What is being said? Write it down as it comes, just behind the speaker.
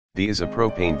The is a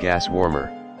propane gas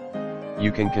warmer.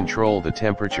 You can control the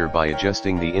temperature by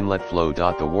adjusting the inlet flow.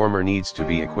 The warmer needs to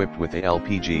be equipped with a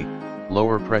LPG,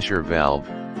 lower pressure valve.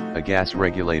 A gas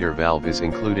regulator valve is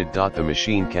included. The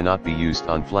machine cannot be used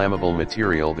on flammable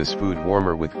material. This food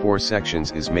warmer with 4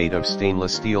 sections is made of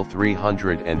stainless steel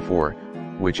 304,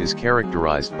 which is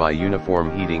characterized by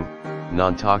uniform heating,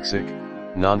 non-toxic,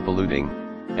 non-polluting,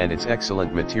 and its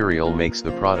excellent material makes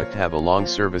the product have a long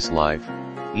service life.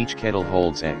 Each kettle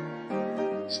holds a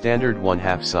standard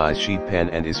 1/2 size sheet pan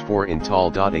and is 4 in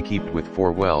tall. Equipped with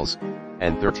 4 wells,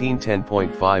 and 13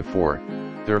 10.54,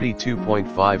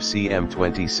 32.5 cm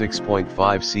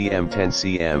 26.5 cm 10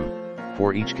 cm.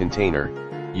 For each container,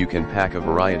 you can pack a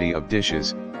variety of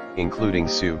dishes, including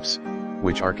soups,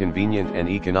 which are convenient and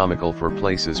economical for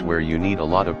places where you need a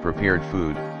lot of prepared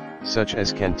food, such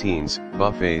as canteens,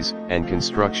 buffets, and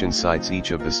construction sites.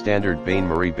 Each of the standard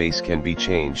Bain-Marie base can be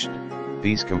changed.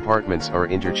 These compartments are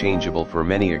interchangeable for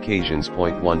many occasions.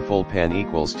 1 full pan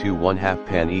equals 2 1/2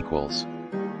 pan equals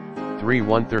 3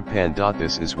 1/3 pan.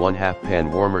 This is 1/2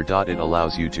 pan warmer. It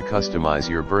allows you to customize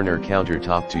your burner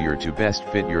countertop to best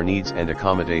fit your needs and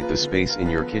accommodate the space in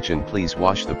your kitchen. Please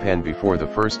wash the pan before the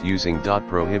first using.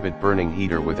 Prohibit burning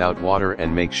heater without water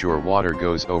and make sure water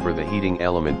goes over the heating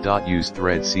element. Use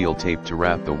thread seal tape to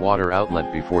wrap the water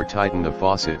outlet before tighten the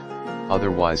faucet,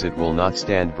 otherwise it will not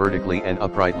stand vertically and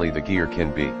uprightly. The gear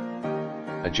can be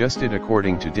adjusted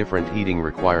according to different heating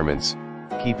requirements,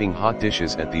 keeping hot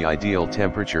dishes at the ideal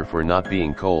temperature for not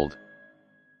being cold.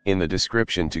 In the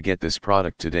description to get this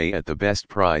product today at the best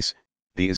price,